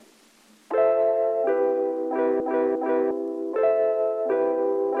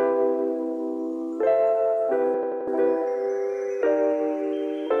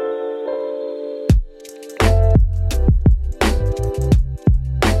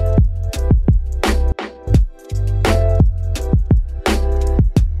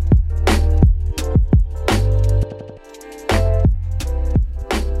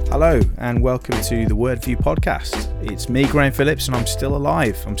and welcome to the Wordview podcast. It's me, Graham Phillips, and I'm still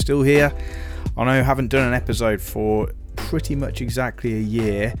alive. I'm still here. I know I haven't done an episode for pretty much exactly a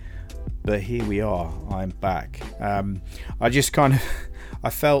year, but here we are. I'm back. I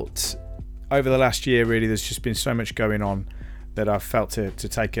felt over the last year, really, there's just been so much going on that I've felt to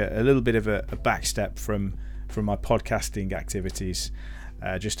take a little bit of a back step from my podcasting activities,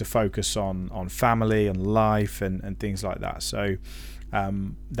 just to focus on family and life and things like that. So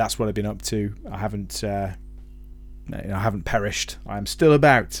that's what I've been up to. I haven't perished. I'm still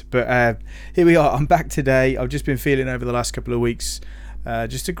about. But here we are. I'm back today. I've just been feeling over the last couple of weeks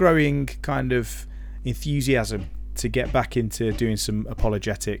just a growing kind of enthusiasm to get back into doing some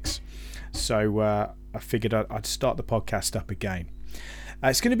apologetics. So I figured I'd start the podcast up again.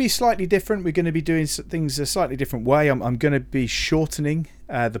 It's going to be slightly different. We're going to be doing things a slightly different way. I'm going to be shortening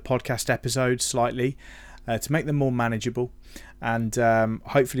the podcast episodes slightly to make them more manageable and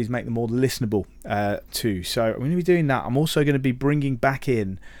hopefully to make them more listenable too. So I'm going to be doing that. I'm also going to be bringing back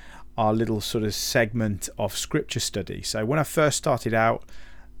in our little sort of segment of scripture study. So when I first started out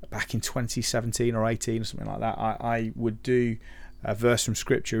back in 2017 or 18 or something like that, I would do a verse from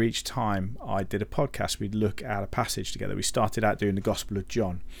scripture each time I did a podcast. We'd look at a passage together. We started out doing the Gospel of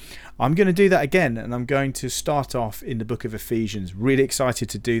John. I'm going to do that again, and I'm going to start off in the book of Ephesians. Really excited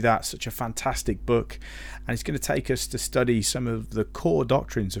to do that. Such a fantastic book, and it's going to take us to study some of the core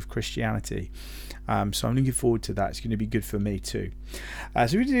doctrines of Christianity. So I'm looking forward to that. It's going to be good for me too.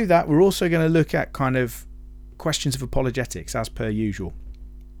 So we do that. We're also going to look at kind of questions of apologetics as per usual.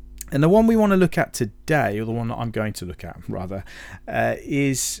 And the one we want to look at today, or the one that I'm going to look at rather,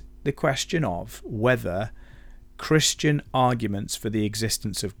 is the question of whether Christian arguments for the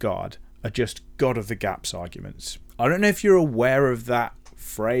existence of God are just God of the gaps arguments. I don't know if you're aware of that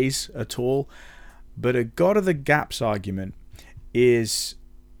phrase at all, but a God of the gaps argument is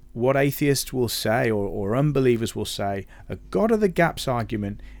what atheists will say, or unbelievers will say. A God of the gaps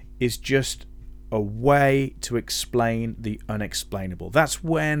argument is just a way to explain the unexplainable. That's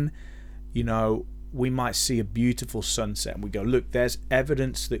when, we might see a beautiful sunset and we go, look, there's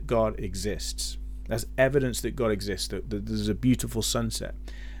evidence that God exists. There's evidence that God exists, that there's a beautiful sunset.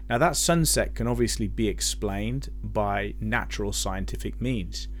 Now that sunset can obviously be explained by natural scientific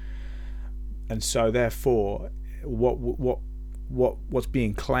means. And so therefore, what's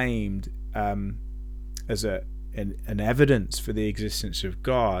being claimed as an evidence for the existence of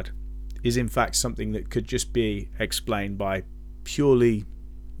God is in fact something that could just be explained by purely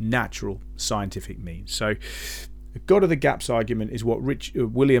natural scientific means. So the God of the gaps argument is what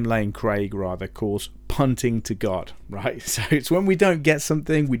William Lane Craig calls punting to God, right? So it's when we don't get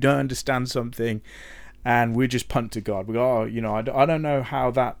something, we don't understand something, and we just punt to God. We go, I don't know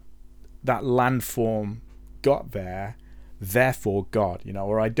how that landform got there, therefore God,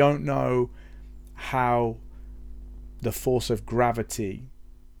 or I don't know how the force of gravity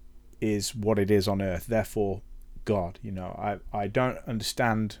is what it is on Earth, therefore God. I don't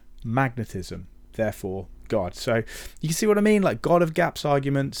understand magnetism, therefore God. So you can see what I mean. Like, God of gaps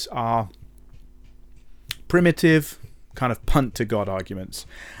arguments are primitive kind of punt to God arguments.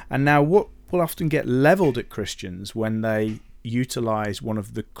 And now what will often get leveled at Christians when they utilize one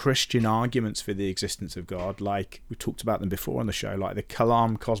of the Christian arguments for the existence of God, like we talked about them before on the show, like the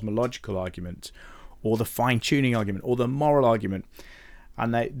Kalam cosmological argument, or the fine-tuning argument, or the moral argument.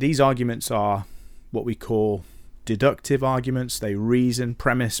 And these arguments are what we call deductive arguments. They reason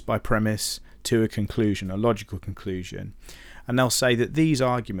premise by premise to a conclusion, a logical conclusion. And they'll say that these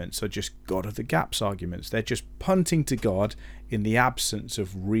arguments are just God of the gaps arguments. They're just punting to God in the absence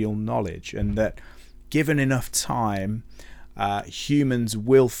of real knowledge, and that given enough time, humans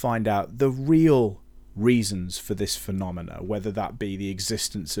will find out the real reasons for this phenomena, whether that be the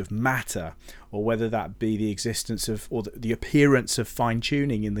existence of matter, or whether that be the existence of, or the appearance of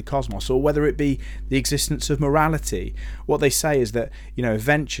fine-tuning in the cosmos, or whether it be the existence of morality. What they say is that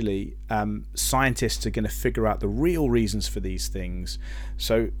eventually scientists are going to figure out the real reasons for these things.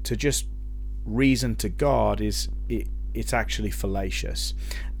 So to just reason to God it's actually fallacious.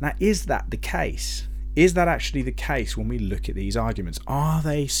 Now, is that the case? Is that actually the case when we look at these arguments? Are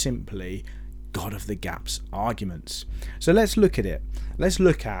they simply God of the gaps arguments? So let's look at it. Let's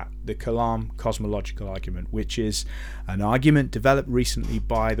look at the Kalam cosmological argument, which is an argument developed recently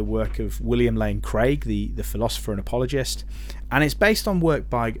by the work of William Lane Craig, the philosopher and apologist, and it's based on work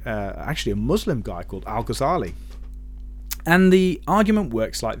by actually a Muslim guy called Al-Ghazali. And the argument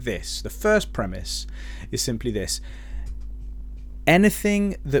works like this. The first premise is simply this: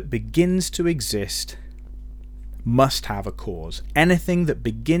 anything that begins to exist must have a cause. Anything that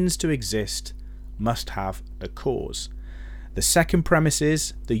begins to exist must have a cause. The second premise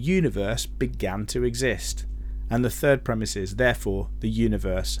is the universe began to exist. And the third premise is, therefore, the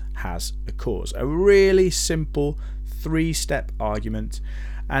universe has a cause. A really simple 3-step argument.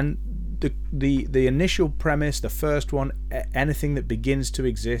 And the initial premise, the first one, anything that begins to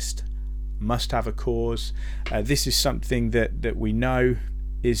exist must have a cause. This is something that we know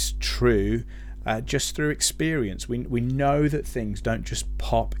is true just through experience. We know that things don't just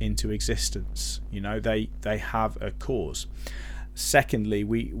pop into existence. They have a cause. Secondly,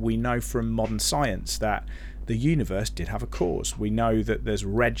 we know from modern science that the universe did have a cause. We know that there's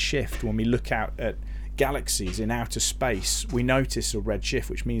redshift. When we look out at galaxies in outer space, we notice a redshift,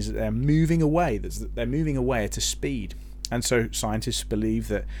 which means that they're moving away. They're moving away at a speed. And so scientists believe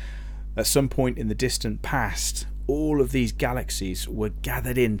that at some point in the distant past, all of these galaxies were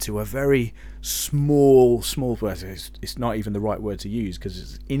gathered into a very small word. It's not even the right word to use, because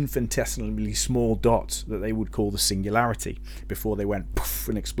it's infinitesimally small dot that they would call the singularity, before they went poof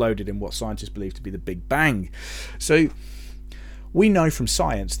and exploded in what scientists believe to be the Big Bang. So we know from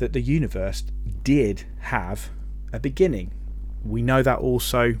science that the universe did have a beginning. We know that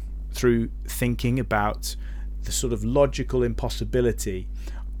also through thinking about the sort of logical impossibility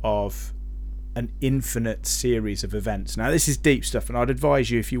of an infinite series of events. Now, this is deep stuff, and I'd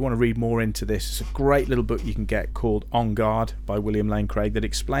advise you, if you want to read more into this, it's a great little book you can get called On Guard by William Lane Craig that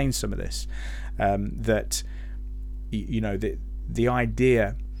explains some of this. That the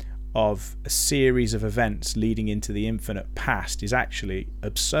idea of a series of events leading into the infinite past is actually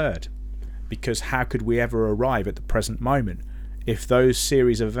absurd, because how could we ever arrive at the present moment? If those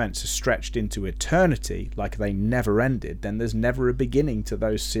series of events are stretched into eternity, like they never ended, then there's never a beginning to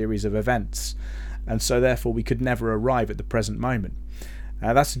those series of events. And so therefore we could never arrive at the present moment.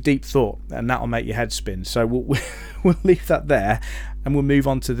 That's a deep thought, and that'll make your head spin. So we'll leave that there, and we'll move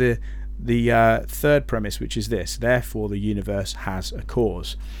on to the third premise, which is this: therefore the universe has a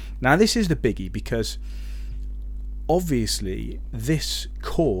cause. Now this is the biggie, because obviously this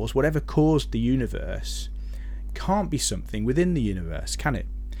cause, whatever caused the universe, can't be something within the universe, can it?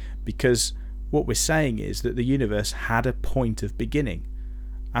 Because what we're saying is that the universe had a point of beginning,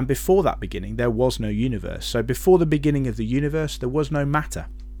 and before that beginning there was no universe. So before the beginning of the universe there was no matter.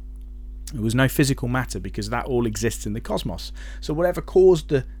 There was no physical matter, because that all exists in the cosmos. So whatever caused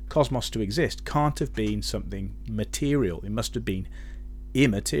the cosmos to exist can't have been something material. It must have been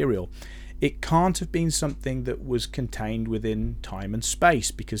immaterial. It can't have been something that was contained within time and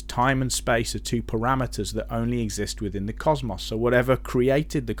space, because time and space are two parameters that only exist within the cosmos. So whatever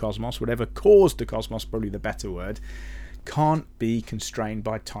created the cosmos, whatever caused the cosmos, probably the better word, can't be constrained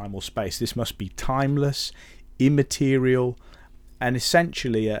by time or space. This must be timeless, immaterial, and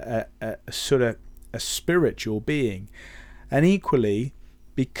essentially a sort of a spiritual being. And equally,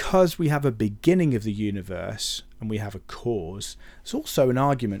 because we have a beginning of the universe and we have a cause, there's also an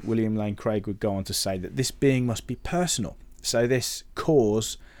argument, William Lane Craig would go on to say, that this being must be personal. So this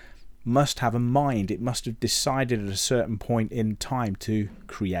cause must have a mind. It must have decided at a certain point in time to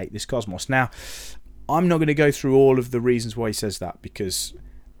create this cosmos. Now, I'm not going to go through all of the reasons why he says that, because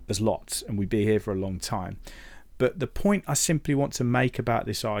there's lots and we'd be here for a long time. But the point I simply want to make about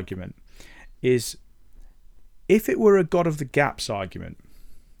this argument is, if it were a God of the gaps argument,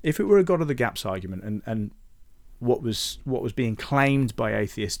 and what was being claimed by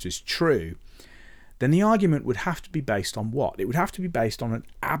atheists is true, then the argument would have to be based on what? It would have to be based on an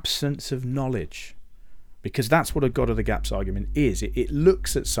absence of knowledge, because that's what a God of the gaps argument is. It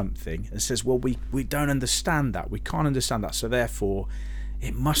looks at something and says, well, we don't understand that, we can't understand that, so therefore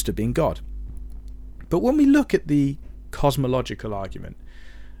it must have been God. But when we look at the cosmological argument,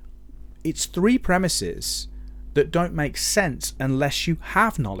 it's 3 premises that don't make sense unless you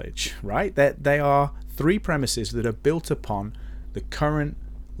have knowledge, right? They are 3 premises that are built upon the current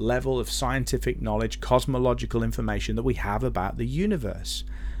level of scientific knowledge, cosmological information that we have about the universe.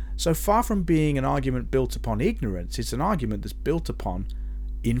 So far from being an argument built upon ignorance, it's an argument that's built upon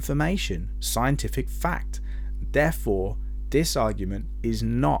information, scientific fact. Therefore, this argument is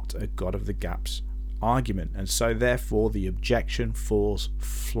not a God of the gaps argument, and so therefore the objection falls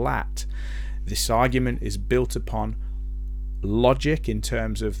flat. This argument is built upon logic, in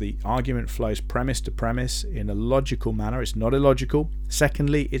terms of the argument flows premise to premise in a logical manner. It's not illogical.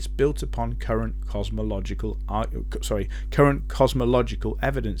 Secondly, it's built upon current cosmological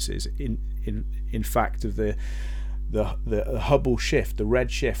evidences. In fact, of the Hubble shift, the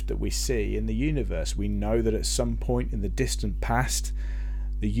red shift that we see in the universe. We know that at some point in the distant past,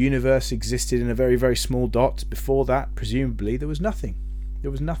 the universe existed in a very, very small dot. Before that, presumably, there was nothing.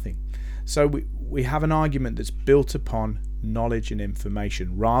 So we have an argument that's built upon knowledge and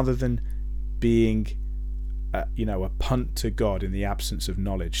information, rather than being a punt to God in the absence of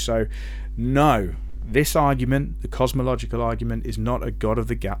knowledge. So no, this argument, the cosmological argument, is not a God of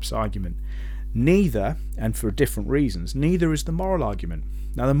the gaps argument. Neither, and for different reasons, neither is the moral argument.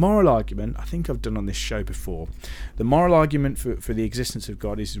 Now, the moral argument, I think I've done on this show before, the moral argument for the existence of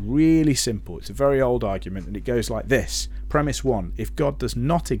God is really simple. It's a very old argument, and it goes like this. Premise 1, if God does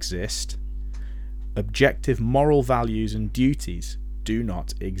not exist, objective moral values and duties do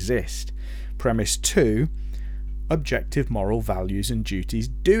not exist. Premise 2, objective moral values and duties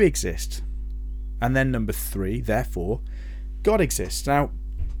do exist. And then number 3, therefore, God exists. Now,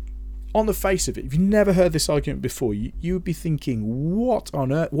 on the face of it, if you've never heard this argument before, you would be thinking, what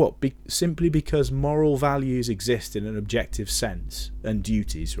on earth? Simply because moral values exist in an objective sense, and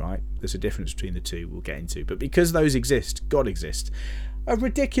duties, right? There's a difference between the two we'll get into. But because those exist, God exists. A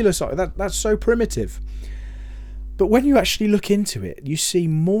ridiculous argument. That's so primitive. But when you actually look into it, you see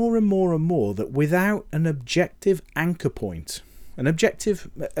more and more and more that without an objective anchor point, an objective,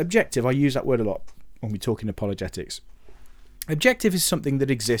 I use that word a lot when we talk in apologetics. Objective is something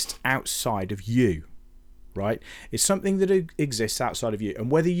that exists outside of you, right? It's something that exists outside of you. And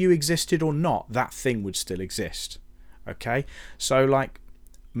whether you existed or not, that thing would still exist, okay? So like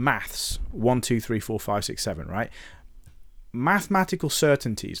maths, 1, 2, 3, 4, 5, 6, 7, right? Mathematical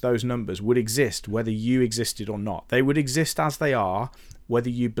certainties, those numbers, would exist whether you existed or not. They would exist as they are,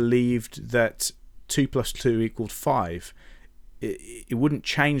 whether you believed that 2 plus 2 equaled 5. It wouldn't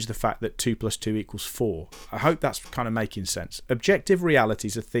change the fact that 2 plus 2 equals 4. I hope that's kind of making sense. Objective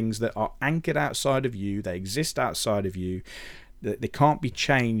realities are things that are anchored outside of you. They exist outside of you. They can't be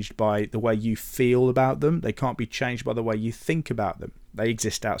changed by the way you feel about them. They can't be changed by the way you think about them. They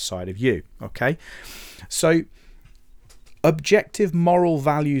exist outside of you. Okay? So, objective moral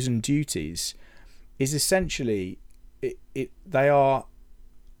values and duties is essentially it's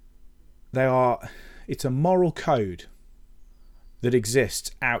a moral code that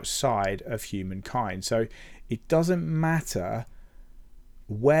exists outside of humankind. So it doesn't matter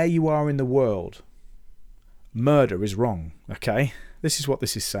where you are in the world, murder is wrong, okay? This is what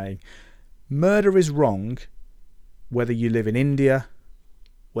this is saying. Murder is wrong whether you live in India,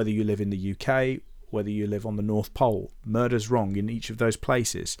 whether you live in the UK, whether you live on the North Pole. Murder's wrong in each of those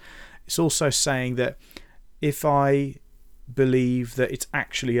places. It's also saying that if I believe that it's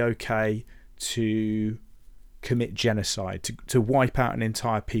actually okay to commit genocide, to wipe out an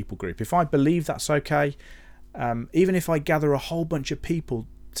entire people group, if I believe that's okay, even if I gather a whole bunch of people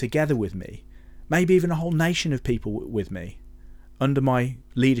together with me, maybe even a whole nation of people with me under my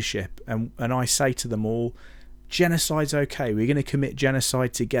leadership, and I say to them all, genocide's okay, we're going to commit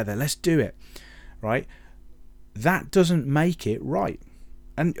genocide together, let's do it, right? That doesn't make it right.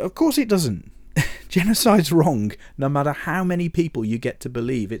 And of course it doesn't. Genocide's wrong no matter how many people you get to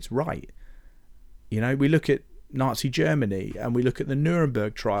believe it's right. You know, we look at Nazi Germany and we look at the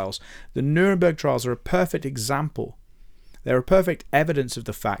Nuremberg trials. The Nuremberg trials are a perfect example. They're a perfect evidence of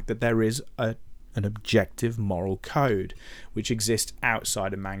the fact that there is an objective moral code which exists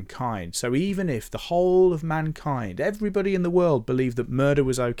outside of mankind. So even if the whole of mankind, everybody in the world, believed that murder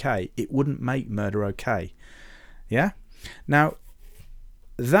was okay, it wouldn't make murder okay. Yeah? Now,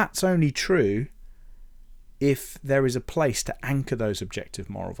 that's only true if there is a place to anchor those objective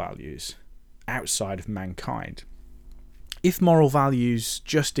moral values outside of mankind. If moral values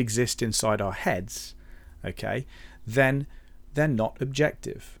just exist inside our heads, okay, then they're not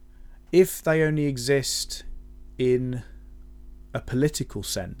objective. If they only exist in a political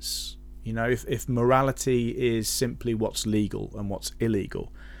sense, you know, if morality is simply what's legal and what's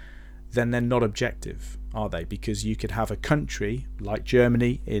illegal, then they're not objective, are they? Because you could have a country like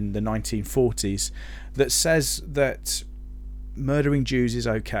Germany in the 1940s that says that murdering Jews is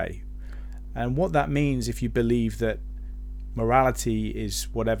okay. And what that means, if you believe that morality is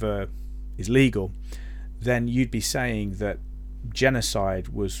whatever is legal, then you'd be saying that genocide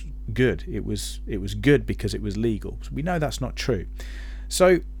was good. It was good because it was legal. So we know that's not true.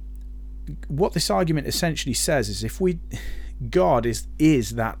 So what this argument essentially says is, if God is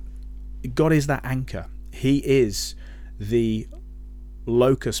that anchor. He is the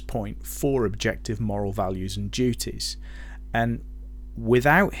locus point for objective moral values and duties. And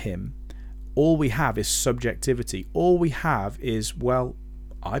without him, all we have is subjectivity. All we have is, well,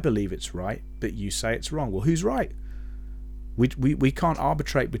 I believe it's right, but you say it's wrong. Well, who's right? We can't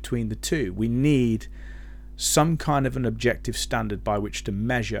arbitrate between the two. We need some kind of an objective standard by which to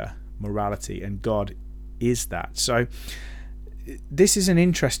measure morality, and God is that. So this is an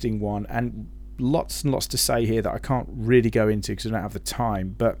interesting one, and lots and lots to say here that I can't really go into because I don't have the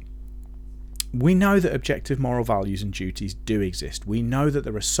time. But we know that objective moral values and duties do exist. We know that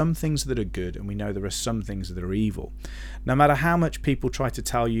there are some things that are good, and we know there are some things that are evil. No matter how much people try to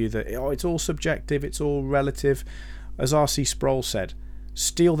tell you that it's all subjective, it's all relative, as R.C. Sproul said,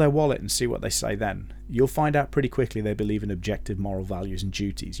 steal their wallet and see what they say then. You'll find out pretty quickly they believe in objective moral values and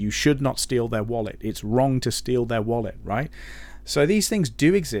duties. You should not steal their wallet. It's wrong to steal their wallet, right? So these things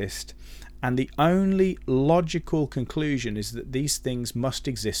do exist. And the only logical conclusion is that these things must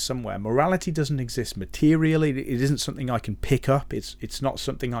exist somewhere. Morality doesn't exist materially. It isn't something I can pick up. It's not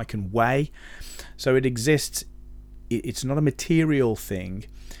something I can weigh. So it exists. It's not a material thing.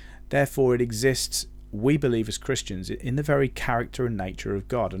 Therefore, it exists, we believe as Christians, in the very character and nature of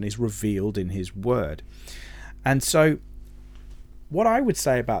God, and is revealed in His Word. And so what I would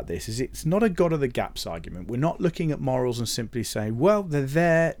say about this is it's not a God of the gaps argument. We're not looking at morals and simply saying, well, they're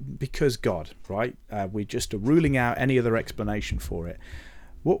there because God, right? We just are ruling out any other explanation for it.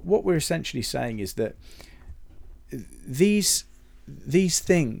 What we're essentially saying is that these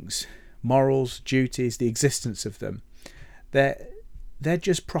things, morals, duties, the existence of them, they're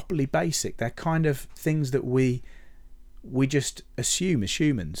just properly basic. They're kind of things that we just assume as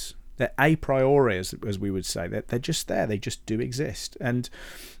humans. They're a priori, as we would say. They're just there. They just do exist. And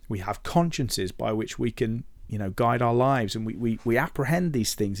we have consciences by which we can, guide our lives. And we apprehend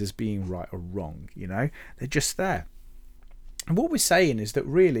these things as being right or wrong. They're just there. And what we're saying is that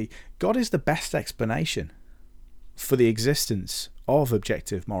really God is the best explanation for the existence of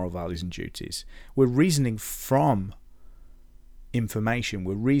objective moral values and duties. We're reasoning from information.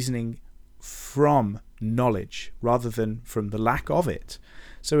 We're reasoning from knowledge rather than from the lack of it.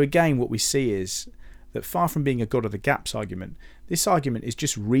 So again, what we see is that far from being a God of the gaps argument, this argument is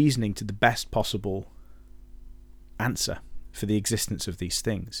just reasoning to the best possible answer for the existence of these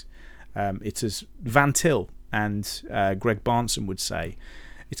things. It's as Van Til and Greg Barnson would say,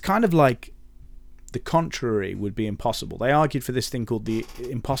 it's kind of like the contrary would be impossible. They argued for this thing called the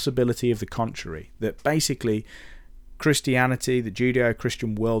impossibility of the contrary, that basically Christianity, the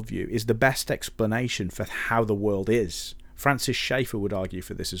Judeo-Christian worldview, is the best explanation for how the world is. Francis Schaeffer would argue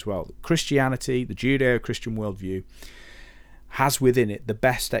for this as well. Christianity, the Judeo-Christian worldview, has within it the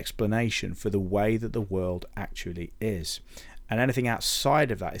best explanation for the way that the world actually is. And anything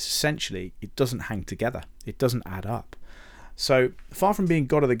outside of that is essentially, it doesn't hang together. It doesn't add up. So far from being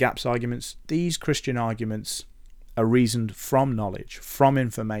God of the gaps arguments, these Christian arguments are reasoned from knowledge, from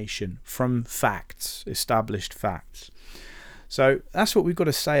information, from facts, established facts. So that's what we've got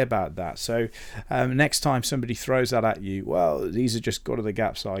to say about that. So next time somebody throws that at you, well, these are just God of the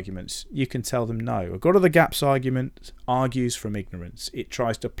gaps arguments, you can tell them no. A God of the gaps argument argues from ignorance. It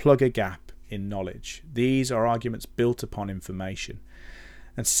tries to plug a gap in knowledge. These are arguments built upon information.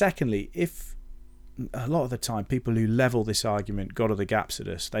 And secondly, if a lot of the time people who level this argument, God of the gaps, at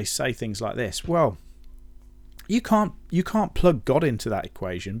us, they say things like this, well, you can't plug God into that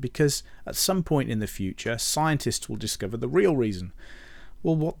equation because at some point in the future scientists will discover the real reason.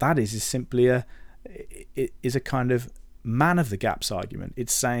 Well, what that is simply a kind of man of the gaps argument.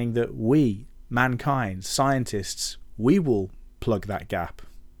 It's saying that we, mankind, scientists, we will plug that gap.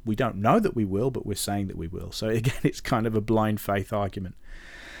 We don't know that we will, but we're saying that we will. So again, it's kind of a blind faith argument.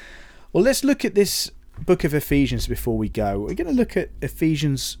 Well, let's look at this book of Ephesians before we go. We're going to look at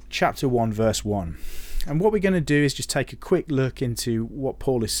Ephesians chapter 1 verse 1. And what we're going to do is just take a quick look into what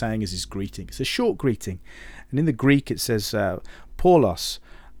Paul is saying as his greeting. It's a short greeting. And in the Greek it says, Paulos,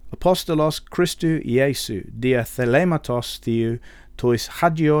 apostolos Christou Iesu, dia thelematos theou, tois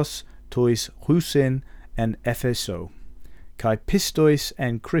hagios, tois husin en Epheso, kai pistois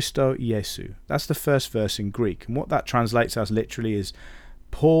en Christo Iesu. That's the first verse in Greek. And what that translates as literally is,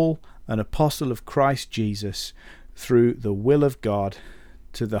 Paul, an apostle of Christ Jesus, through the will of God,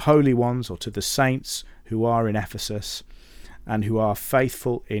 to the holy ones or to the saints who are in Ephesus and who are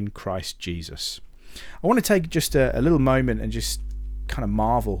faithful in Christ Jesus. I want to take just a little moment and just kind of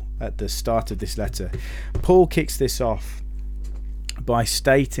marvel at the start of this letter. Paul kicks this off by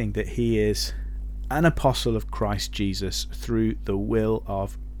stating that he is an apostle of Christ Jesus through the will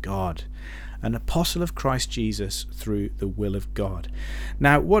of God. An apostle of Christ Jesus through the will of God.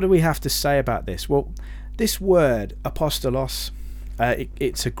 Now, what do we have to say about this? Well, this word, apostolos,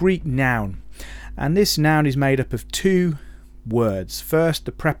 it's a Greek noun, and this noun is made up of two words. First,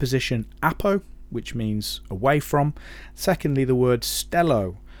 the preposition apo, which means away from. Secondly, the word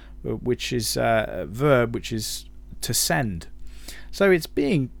stello, which is a verb which is to send. So it's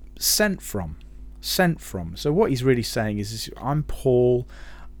being sent from. So what he's really saying is I'm Paul,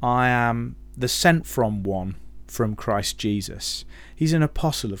 I am the sent from one from Christ Jesus. He's an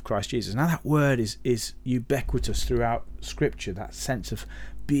apostle of Christ Jesus. Now that word is ubiquitous throughout Scripture, that sense of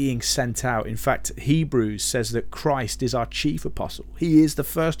being sent out. In fact, Hebrews says that Christ is our chief apostle. He is the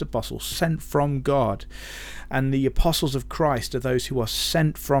first apostle sent from God. And the apostles of Christ are those who are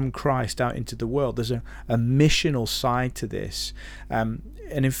sent from Christ out into the world. There's a missional side to this. And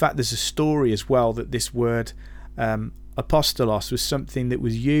in fact, there's a story as well that this word apostolos was something that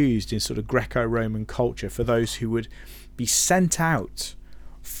was used in sort of Greco-Roman culture for those who would be sent out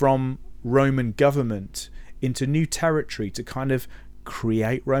from Roman government into new territory to kind of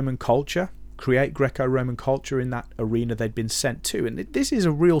create Roman culture, create Greco-Roman culture in that arena they'd been sent to. And this is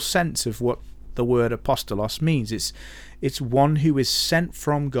a real sense of what the word apostolos means. It's one who is sent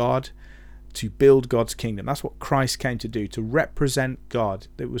from God to build God's kingdom. That's what Christ came to do, to represent God.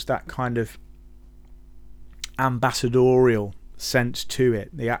 There was that kind of ambassadorial sense to it.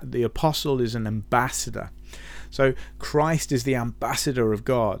 The apostle is an ambassador. So Christ is the ambassador of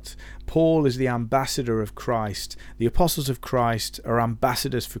God. Paul is the ambassador of Christ. The apostles of Christ are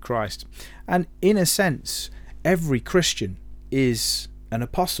ambassadors for Christ. And in a sense, every Christian is an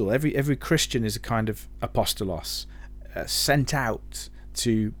apostle. Every Christian is a kind of apostolos, sent out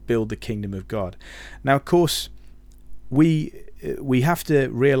to build the kingdom of God. Now, of course, we have to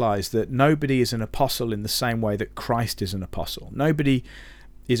realize that nobody is an apostle in the same way that Christ is an apostle. Nobody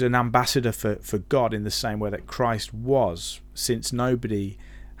is an ambassador for God in the same way that Christ was, since nobody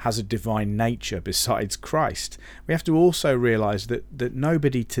has a divine nature besides Christ. We have to also realize that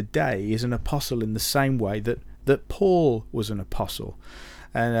nobody today is an apostle in the same way that Paul was an apostle.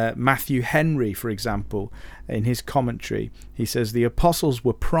 And Matthew Henry, for example, in his commentary, he says the apostles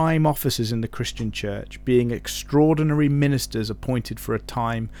were prime officers in the Christian church, being extraordinary ministers appointed for a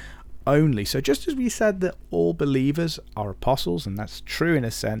time only. So just as we said that all believers are apostles, and that's true in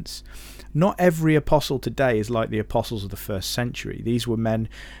a sense, not every apostle today is like the apostles of the first century. These were men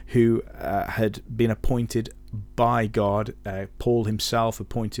who had been appointed by God. Paul himself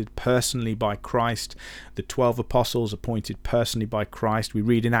appointed personally by Christ. The 12 apostles appointed personally by Christ. We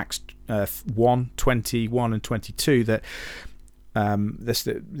read in Acts 1:21 and 22 that that's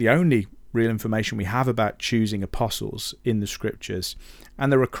the only real information we have about choosing apostles in the scriptures.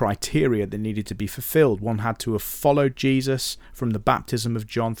 And there were criteria that needed to be fulfilled. One had to have followed Jesus from the baptism of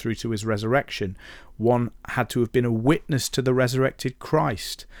John through to his resurrection. One had to have been a witness to the resurrected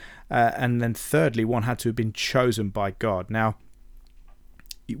Christ. And then thirdly, one had to have been chosen by God. Now,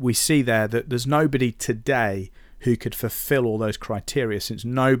 we see there that there's nobody today who could fulfill all those criteria, since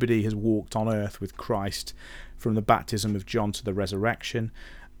nobody has walked on earth with Christ from the baptism of John to the resurrection,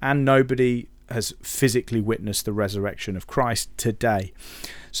 and nobody has physically witnessed the resurrection of Christ today.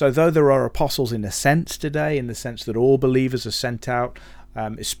 So though there are apostles in a sense today, in the sense that all believers are sent out,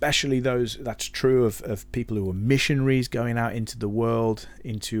 especially those, that's true of people who are missionaries going out into the world,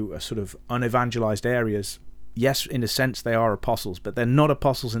 into a sort of unevangelized areas. Yes, in a sense they are apostles, but they're not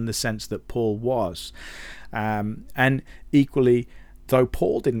apostles in the sense that Paul was. And equally, though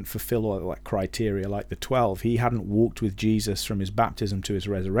Paul didn't fulfill all that criteria like the 12, he hadn't walked with Jesus from his baptism to his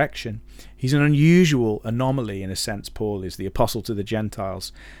resurrection. He's an unusual anomaly in a sense. Paul is the apostle to the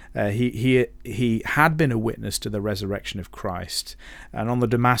Gentiles. He had been a witness to the resurrection of Christ, and on the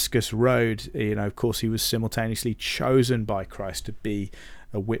Damascus road, of course, he was simultaneously chosen by Christ to be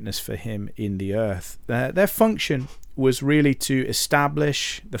a witness for him in the earth. Their function was really to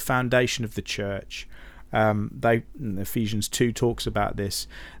establish the foundation of the church. Ephesians 2 talks about this.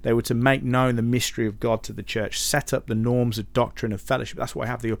 They were to make known the mystery of God to the church, set up the norms of doctrine of fellowship. That's why I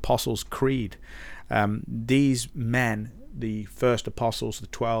have the Apostles' Creed. These men, the first apostles, the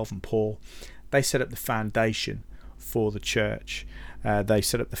 12 and Paul, they set up the foundation for the church. They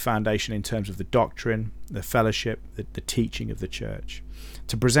set up the foundation in terms of the doctrine, the fellowship, the teaching of the church,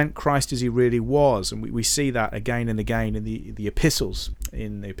 to present Christ as he really was. And we see that again and again in the epistles.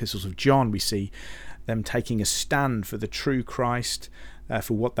 In the epistles of John, we see them taking a stand for the true Christ,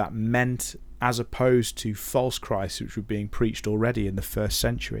 for what that meant, as opposed to false Christs which were being preached already in the first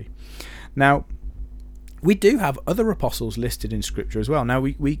century. Now, we do have other apostles listed in Scripture as well. Now,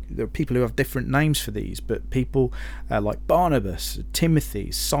 there are people who have different names for these, but people like Barnabas, Timothy,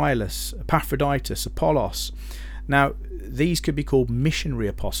 Silas, Epaphroditus, Apollos. Now, these could be called missionary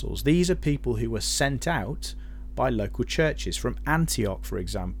apostles. These are people who were sent out by local churches. From Antioch, for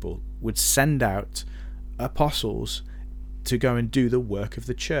example, would send out apostles to go and do the work of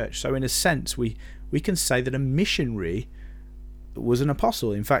the church. So in a sense, we can say that a missionary was an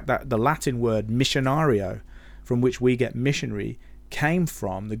apostle. In fact, that the Latin word missionario, from which we get missionary, came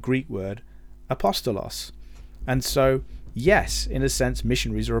from the Greek word apostolos. And so, yes, in a sense,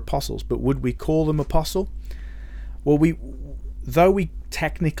 missionaries are apostles, but would we call them apostle? Well, though we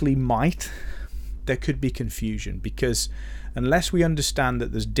technically might, there could be confusion, because unless we understand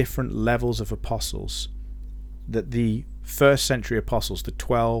that there's different levels of apostles, that the first century apostles, the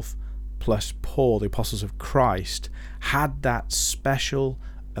 12 plus Paul, the apostles of Christ, had that special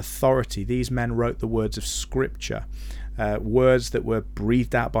authority. These men wrote the words of Scripture, words that were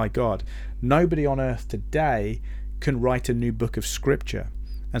breathed out by God. Nobody on earth today can write a new book of Scripture.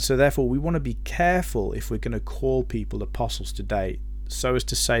 And so therefore we want to be careful if we're going to call people apostles today, so as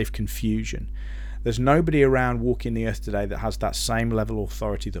to save confusion. There's nobody around walking the earth today that has that same level of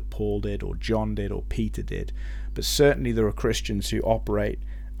authority that Paul did, or John did, or Peter did. But certainly there are Christians who operate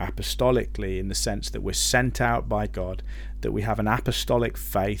apostolically, in the sense that we're sent out by God, that we have an apostolic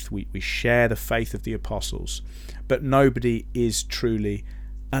faith, we share the faith of the apostles. But nobody is truly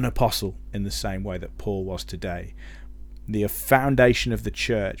an apostle in the same way that Paul was today. The foundation of the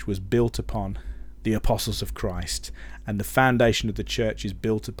church was built upon the apostles of Christ, and the foundation of the church is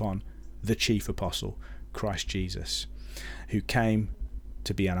built upon the chief apostle, Christ Jesus, who came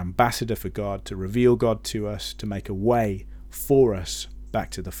to be an ambassador for God, to reveal God to us, to make a way for us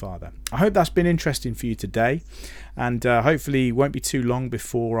back to the Father. I hope that's been interesting for you today, and hopefully it won't be too long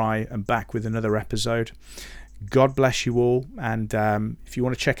before I am back with another episode. God bless you all, and if you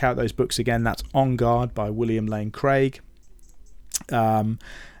want to check out those books again, that's On Guard by William Lane Craig,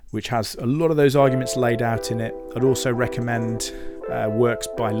 which has a lot of those arguments laid out in it. I'd also recommend works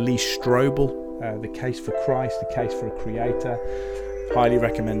by Lee Strobel, The Case for Christ, The Case for a Creator. Highly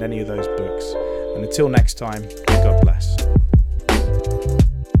recommend any of those books. And until next time, God bless.